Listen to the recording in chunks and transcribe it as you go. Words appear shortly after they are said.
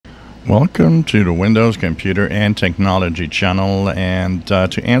Welcome to the Windows Computer and Technology channel, and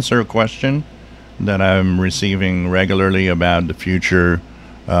to answer a question that I'm receiving regularly about the future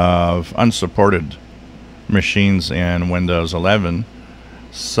of unsupported machines in Windows 11.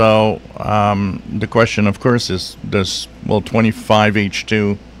 So the question, of course, is will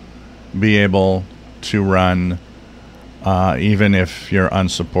 25H2 be able to run even if you're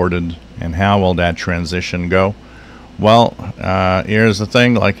unsupported, and how will that transition go? Well, here's the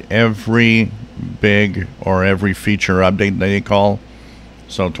thing, like every big or every feature update they call,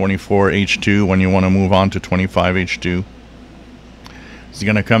 so 24H2, when you want to move on to 25H2, it's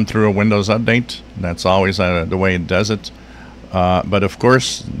going to come through a Windows update. That's always the way it does it. But of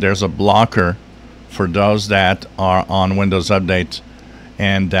course, there's a blocker for those that are on Windows Update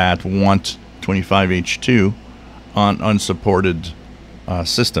and that want 25H2 on unsupported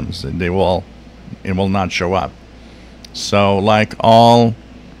systems. It will not show up. So like all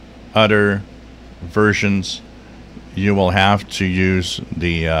other versions, you will have to use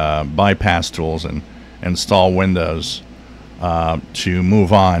the bypass tools and install Windows to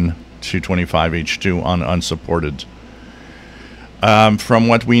move on to 25H2 on unsupported. From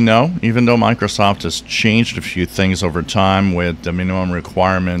what we know, even though Microsoft has changed a few things over time with the minimum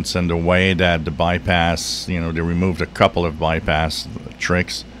requirements and the way that the bypass, they removed a couple of bypass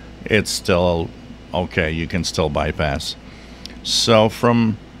tricks, it's still okay, you can still bypass. So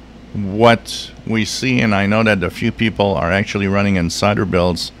from what we see, and I know that a few people are actually running insider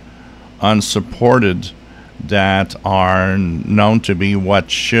builds unsupported that are known to be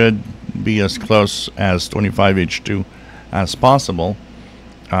what should be as close as 25H2 as possible,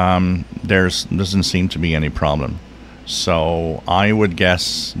 there doesn't seem to be any problem. So I would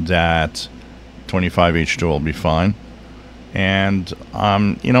guess that 25H2 will be fine. And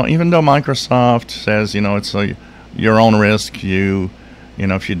even though Microsoft says it's your own risk, if you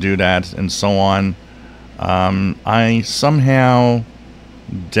do that and so on, I somehow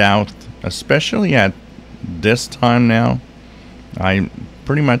doubt, especially at this time now, I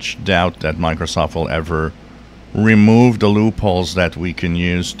pretty much doubt that Microsoft will ever remove the loopholes that we can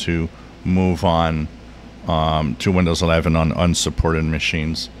use to move on to Windows 11 on unsupported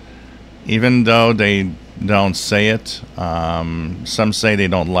machines. Even though they don't say it, some say they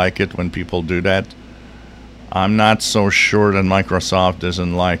don't like it when people do that. I'm not so sure that Microsoft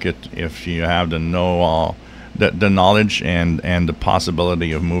doesn't like it if you have the knowledge and the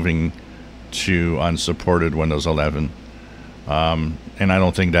possibility of moving to unsupported Windows 11. And I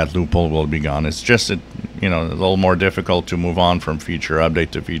don't think that loophole will be gone. It's just a little more difficult to move on from feature update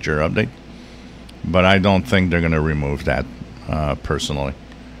to feature update. But I don't think they're going to remove that personally.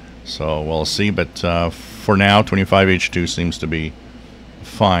 So we'll see. But for now, 25H2 seems to be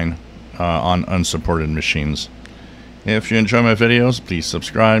fine on unsupported machines. If you enjoy my videos, please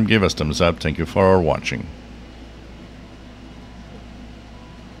subscribe, give us thumbs up. Thank you for watching.